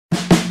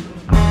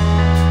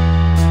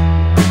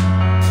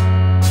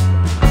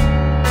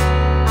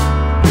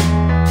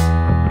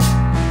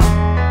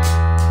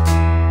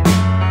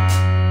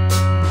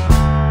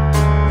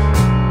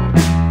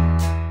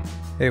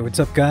Hey,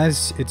 what's up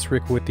guys? It's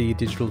Rick with the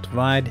Digital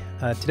Divide.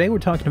 Today we're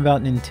talking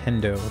about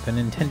Nintendo, the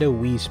Nintendo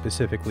Wii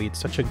specifically. It's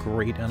such a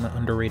great and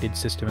underrated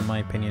system in my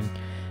opinion.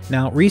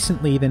 Now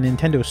recently the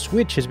Nintendo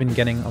Switch has been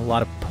getting a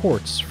lot of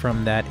ports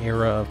from that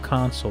era of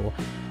console.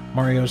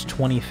 Mario's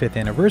 25th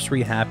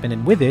anniversary happened,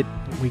 and with it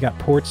we got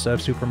ports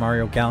of Super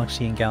Mario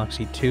Galaxy and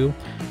Galaxy 2,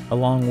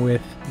 along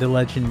with The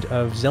Legend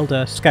of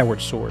Zelda Skyward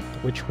Sword,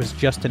 which was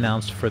just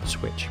announced for the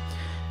Switch.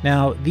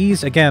 Now,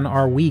 these, again,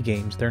 are Wii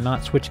games. They're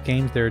not Switch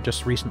games. They're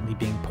just recently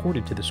being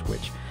ported to the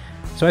Switch.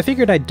 So I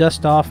figured I'd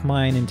dust off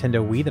my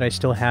Nintendo Wii that I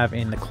still have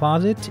in the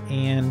closet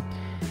and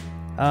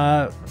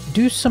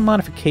do some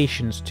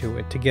modifications to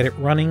it to get it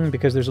running,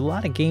 because there's a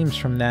lot of games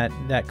from that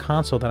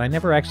console that I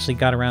never actually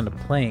got around to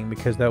playing,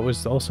 because that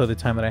was also the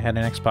time that I had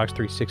an Xbox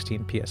 360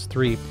 and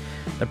PS3.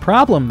 The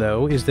problem,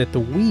 though, is that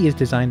the Wii is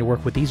designed to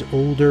work with these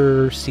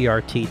older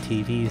CRT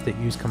TVs that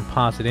use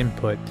composite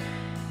input.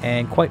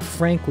 And quite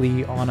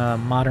frankly, on a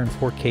modern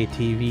 4K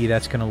TV,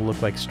 that's going to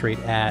look like straight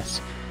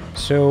ass.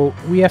 So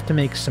we have to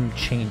make some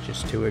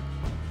changes to it.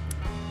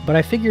 But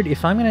I figured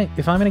if I'm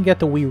gonna get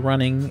the Wii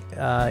running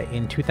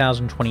in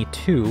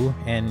 2022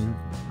 and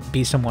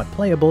be somewhat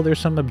playable, there's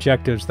some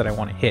objectives that I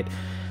want to hit.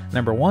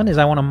 Number one is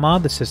I want to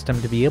mod the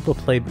system to be able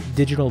to play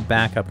digital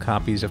backup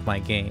copies of my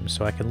games,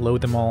 so I can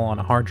load them all on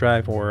a hard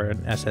drive or an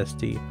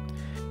SSD.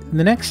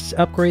 The next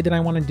upgrade that I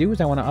want to do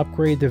is I want to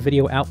upgrade the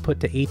video output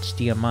to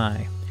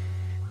HDMI.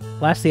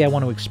 Lastly, I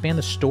want to expand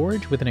the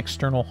storage with an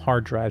external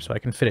hard drive so I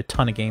can fit a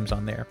ton of games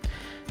on there.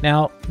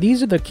 Now,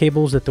 these are the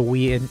cables that the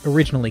Wii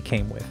originally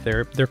came with.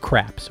 They're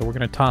crap, so we're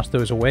going to toss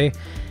those away,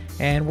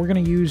 and we're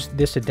going to use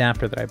this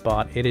adapter that I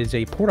bought. It is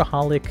a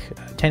Portaholic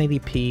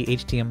 1080p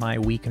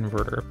HDMI Wii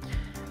converter.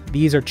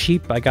 These are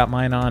cheap. I got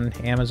mine on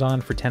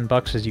Amazon for 10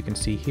 bucks, as you can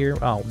see here.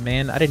 Oh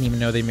man, I didn't even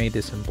know they made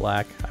this in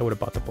black. I would have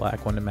bought the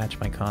black one to match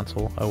my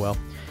console. Oh well.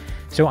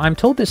 So I'm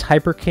told this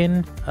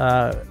Hyperkin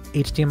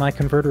HDMI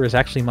converter is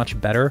actually much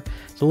better.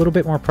 It's a little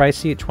bit more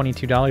pricey at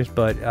 $22,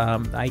 but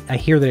I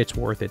hear that it's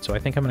worth it, so I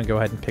think I'm going to go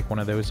ahead and pick one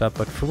of those up.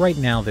 But for right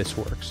now, this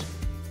works.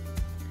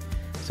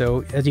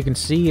 So as you can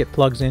see, it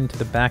plugs into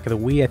the back of the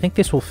Wii. I think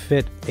this will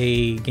fit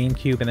a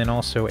GameCube and then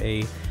also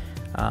a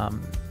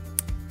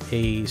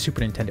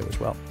Super Nintendo as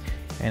well.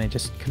 And it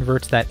just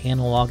converts that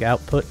analog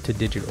output to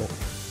digital.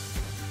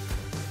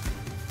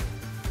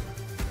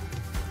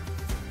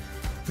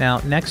 Now,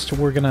 next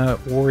we're going to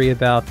worry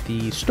about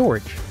the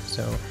storage.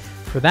 So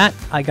for that,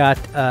 I got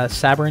a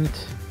Sabrent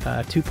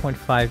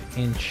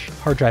 2.5-inch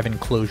hard drive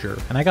enclosure,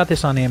 and I got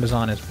this on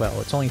Amazon as well.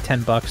 It's only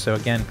 10 bucks, so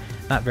again,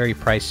 not very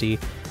pricey.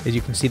 As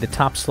you can see, the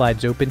top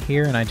slides open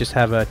here, and I just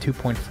have a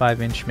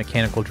 2.5-inch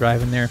mechanical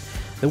drive in there.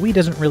 The Wii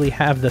doesn't really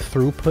have the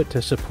throughput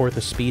to support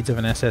the speeds of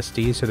an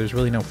SSD, so there's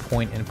really no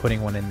point in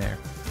putting one in there.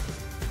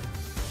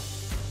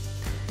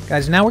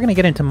 Guys, now we're going to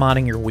get into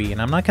modding your Wii,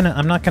 and I'm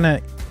not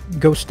gonna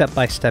go step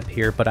by step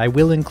here, but I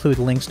will include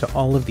links to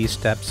all of these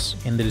steps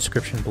in the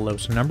description below.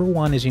 So number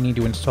one is you need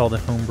to install the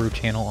Home Brew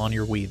channel on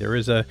your Wii. There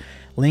is a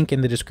link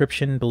in the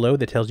description below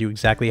that tells you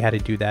exactly how to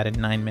do that in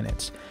 9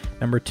 minutes.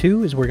 Number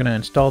two is we're going to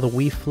install the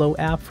Wii Flow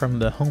app from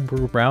the Home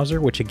Brew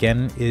browser, which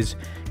again is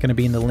going to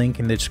be in the link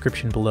in the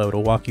description below to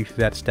walk you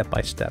through that step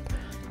by step.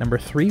 Number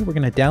three, we're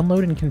going to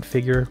download and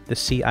configure the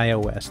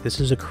CIOS. This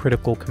is a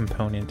critical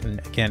component,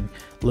 and again,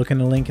 look in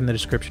the link in the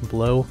description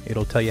below.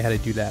 It'll tell you how to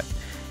do that.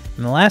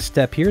 And the last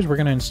step here is we're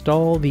going to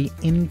install the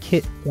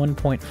InKit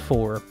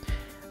 1.4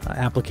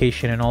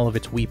 application and all of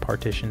its Wii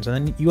partitions.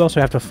 And then you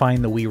also have to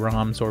find the Wii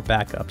ROMs or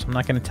backups. I'm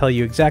not going to tell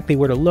you exactly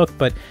where to look,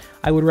 but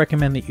I would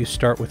recommend that you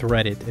start with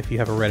Reddit if you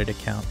have a Reddit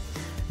account.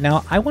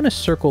 Now, I want to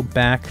circle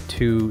back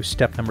to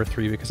step number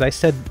three, because I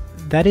said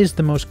that is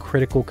the most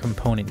critical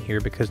component here,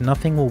 because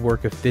nothing will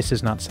work if this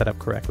is not set up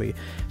correctly.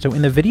 So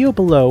in the video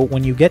below,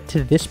 when you get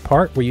to this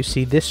part where you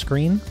see this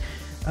screen,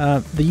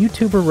 the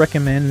YouTuber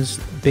recommends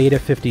Beta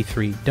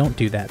 53. Don't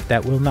do that.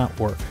 That will not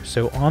work.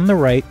 So on the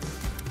right,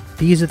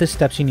 these are the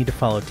steps you need to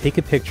follow. Take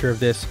a picture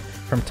of this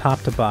from top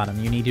to bottom.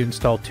 You need to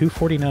install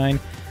 249,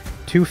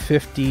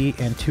 250,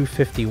 and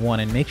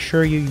 251, and make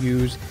sure you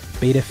use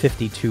Beta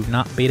 52,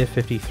 not Beta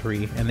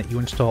 53, and that you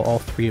install all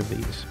three of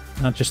these,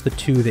 not just the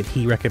two that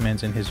he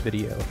recommends in his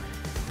video.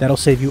 That'll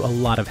save you a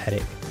lot of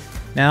headache.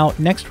 Now,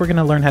 next we're going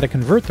to learn how to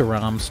convert the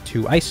ROMs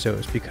to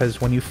ISOs, because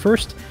when you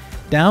first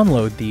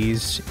download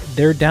these,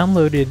 they're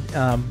downloaded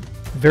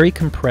very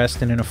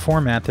compressed and in a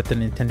format that the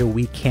Nintendo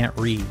Wii can't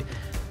read.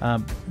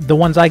 The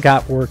ones I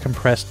got were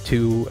compressed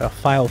to a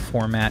file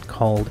format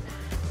called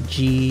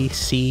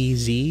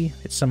GCZ.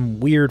 It's some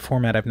weird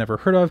format I've never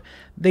heard of.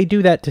 They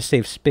do that to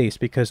save space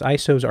because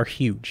ISOs are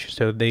huge,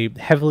 so they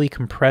heavily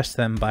compress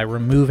them by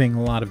removing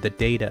a lot of the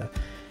data.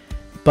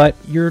 But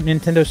your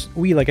Nintendo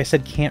Wii, like I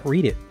said, can't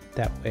read it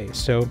that way,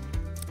 so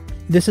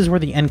this is where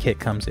the NKit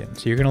comes in.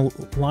 So you're going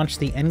to launch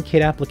the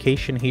NKit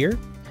application here,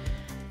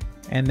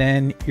 and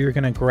then you're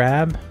going to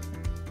grab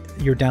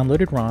your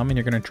downloaded ROM and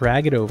you're going to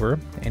drag it over,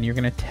 and you're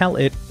going to tell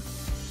it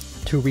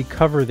to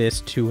recover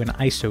this to an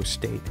ISO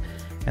state.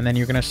 And then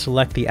you're going to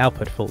select the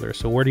output folder.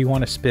 So where do you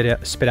want to spit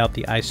out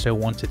the ISO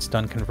once it's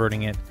done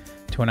converting it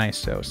to an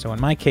ISO. So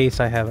in my case,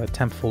 I have a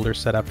temp folder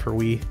set up for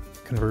Wii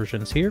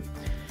conversions here.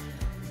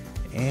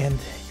 And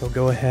you'll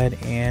go ahead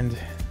and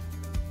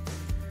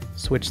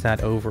switch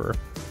that over.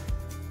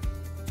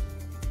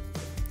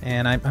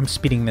 And I'm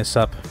speeding this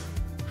up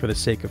for the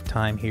sake of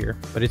time here,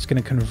 but it's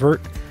going to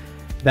convert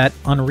that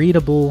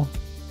unreadable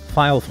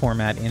file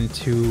format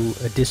into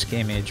a disk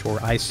image or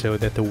ISO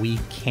that the Wii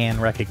can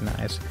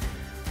recognize.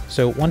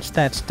 So once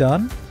that's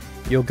done,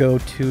 you'll go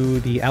to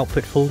the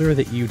output folder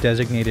that you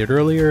designated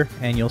earlier,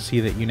 and you'll see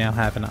that you now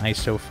have an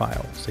ISO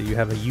file. So you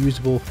have a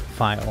usable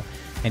file,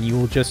 and you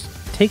will just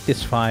take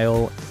this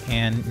file,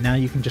 and now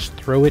you can just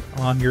throw it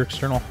on your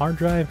external hard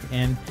drive,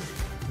 and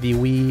the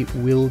Wii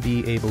will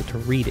be able to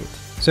read it.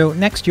 So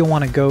next you'll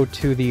want to go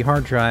to the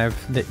hard drive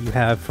that you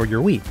have for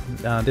your Wii.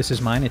 This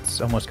is mine,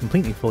 it's almost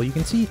completely full. You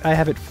can see I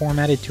have it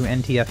formatted to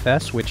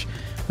NTFS, which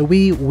the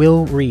Wii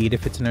will read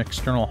if it's an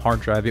external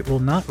hard drive. It will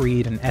not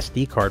read an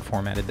SD card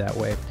formatted that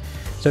way.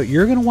 So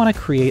you're going to want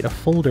to create a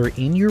folder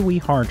in your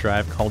Wii hard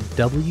drive called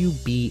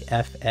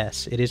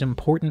WBFS. It is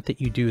important that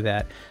you do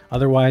that,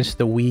 otherwise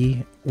the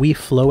Wii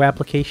Flow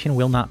application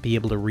will not be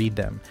able to read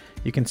them.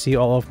 You can see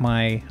all of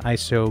my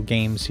ISO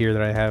games here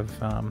that I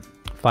have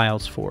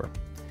files for.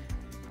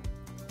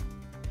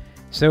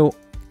 So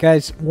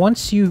guys,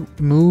 once you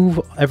move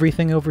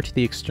everything over to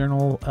the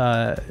external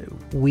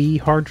Wii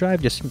hard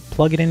drive, just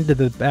plug it into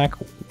the back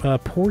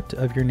port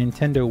of your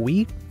Nintendo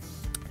Wii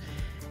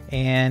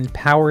and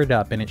power it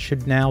up, and it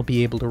should now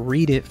be able to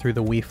read it through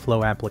the Wii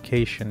Flow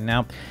application.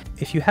 Now,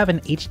 if you have an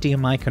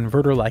HDMI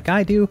converter like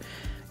I do,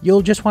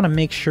 you'll just want to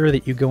make sure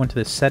that you go into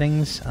the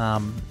settings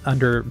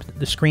under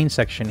the screen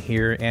section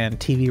here and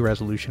TV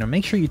resolution, and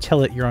make sure you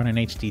tell it you're on an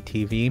HD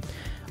TV.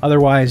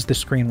 Otherwise, the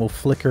screen will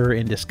flicker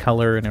and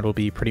discolor, and it'll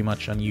be pretty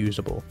much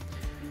unusable.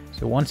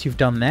 So once you've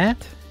done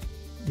that,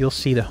 you'll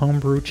see the Home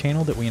Brew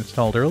channel that we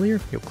installed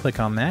earlier. You'll click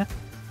on that,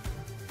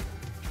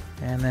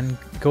 and then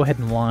go ahead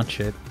and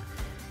launch it.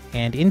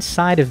 And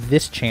inside of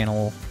this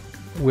channel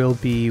will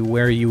be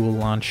where you will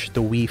launch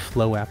the Wii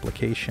Flow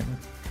application.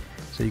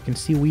 So you can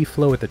see Wii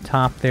Flow at the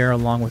top there,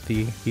 along with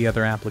the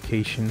other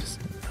applications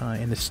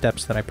in the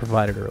steps that I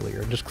provided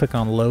earlier. Just click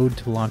on Load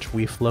to launch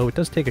Wii Flow. It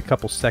does take a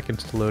couple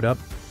seconds to load up.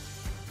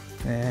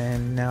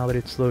 And now that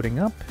it's loading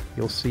up,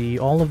 you'll see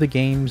all of the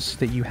games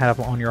that you have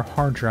on your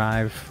hard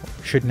drive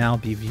should now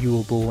be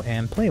viewable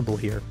and playable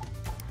here.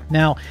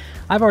 Now,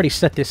 I've already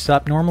set this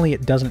up. Normally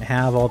it doesn't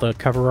have all the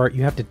cover art.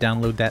 You have to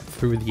download that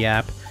through the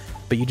app,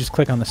 but you just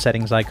click on the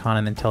settings icon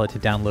and then tell it to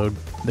download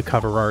the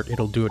cover art.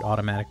 It'll do it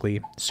automatically.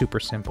 Super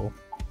simple.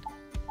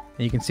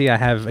 And you can see I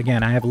have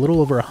a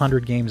little over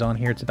 100 games on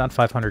here. It's about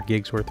 500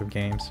 gigs worth of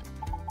games.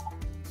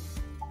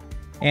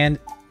 And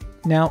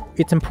now,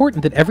 it's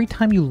important that every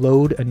time you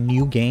load a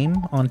new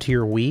game onto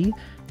your Wii,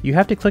 you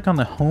have to click on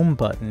the home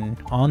button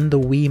on the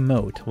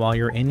Wiimote while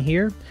you're in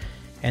here,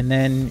 and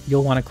then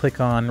you'll want to click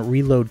on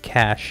Reload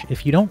Cache.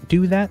 If you don't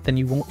do that, then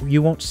you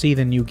won't see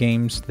the new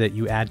games that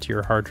you add to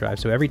your hard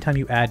drive. So every time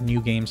you add new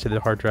games to the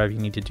hard drive, you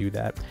need to do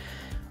that.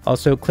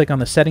 Also, click on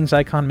the settings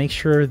icon. Make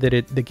sure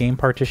that the game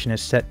partition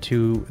is set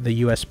to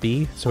the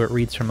USB, so it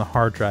reads from the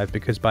hard drive,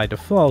 because by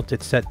default,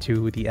 it's set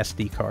to the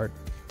SD card.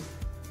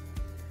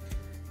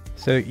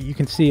 So you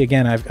can see,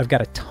 again, I've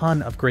got a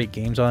ton of great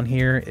games on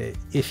here.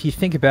 If you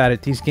think about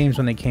it, these games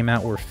when they came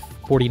out were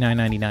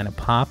 $49.99 a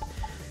pop.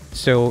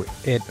 So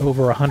at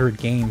over 100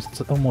 games,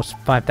 it's almost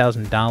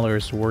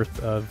 $5,000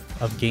 worth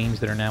of games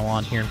that are now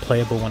on here and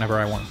playable whenever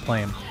I want to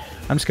play them.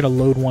 I'm just going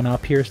to load one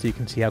up here so you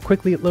can see how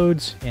quickly it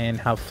loads and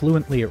how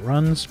fluently it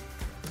runs.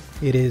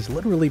 It is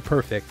literally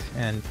perfect,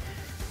 and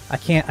I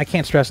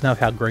can't stress enough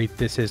how great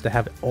this is to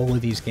have all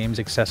of these games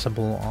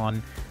accessible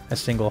on a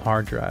single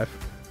hard drive.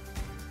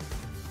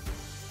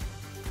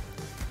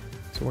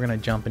 So we're going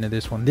to jump into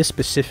this one. This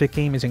specific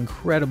game is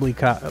incredibly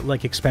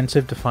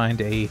expensive to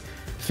find a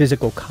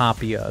physical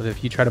copy of.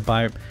 If you try to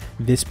buy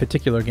this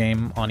particular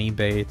game on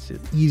eBay, it's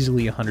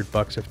easily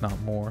 $100 if not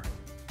more.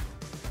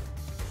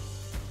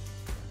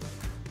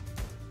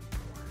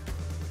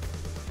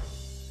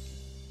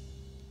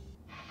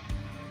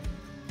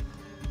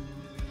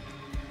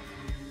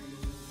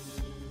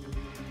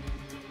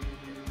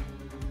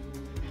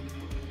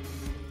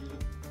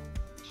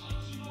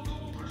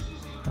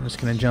 I'm just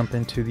going to jump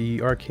into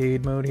the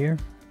arcade mode here.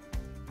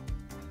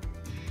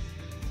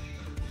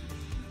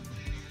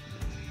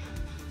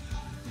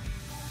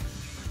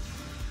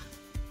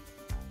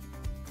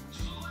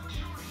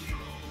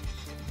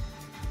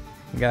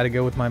 Gotta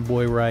go with my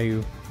boy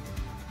Ryu.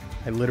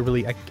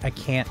 I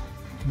can't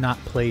not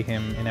play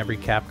him in every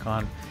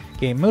Capcom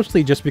game,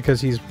 mostly just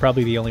because he's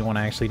probably the only one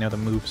I actually know the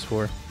moves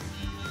for.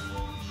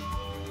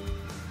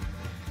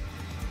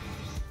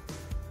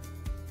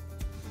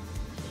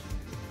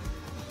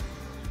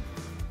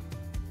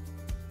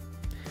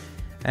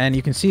 And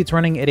you can see it's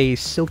running at a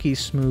silky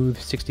smooth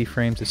 60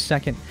 frames a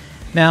second.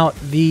 Now,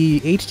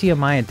 the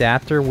HDMI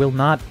adapter will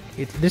not...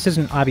 this is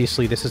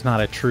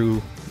not a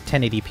true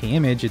 1080p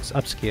image, it's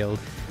upscaled.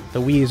 The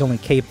Wii is only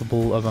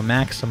capable of a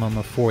maximum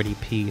of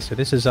 480p, so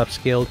this is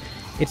upscaled.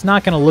 It's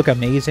not going to look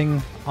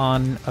amazing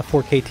on a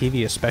 4K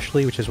TV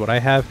especially, which is what I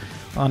have.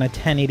 On a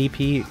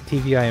 1080p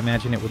TV, I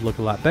imagine it would look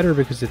a lot better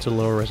because it's a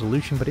lower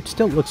resolution, but it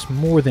still looks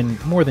more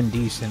than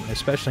decent,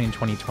 especially in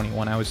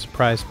 2021. I was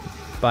surprised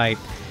by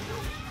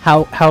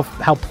how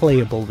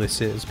playable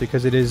this is,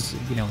 because it is,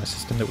 you know, a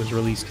system that was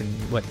released in,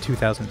 what,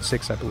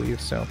 2006, I believe.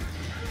 So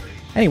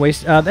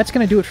anyways, that's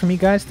going to do it for me,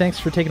 guys. Thanks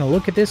for taking a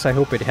look at this. I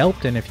hope it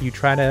helped, and if you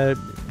try to,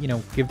 you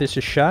know, give this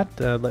a shot,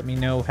 let me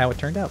know how it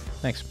turned out.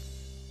 Thanks.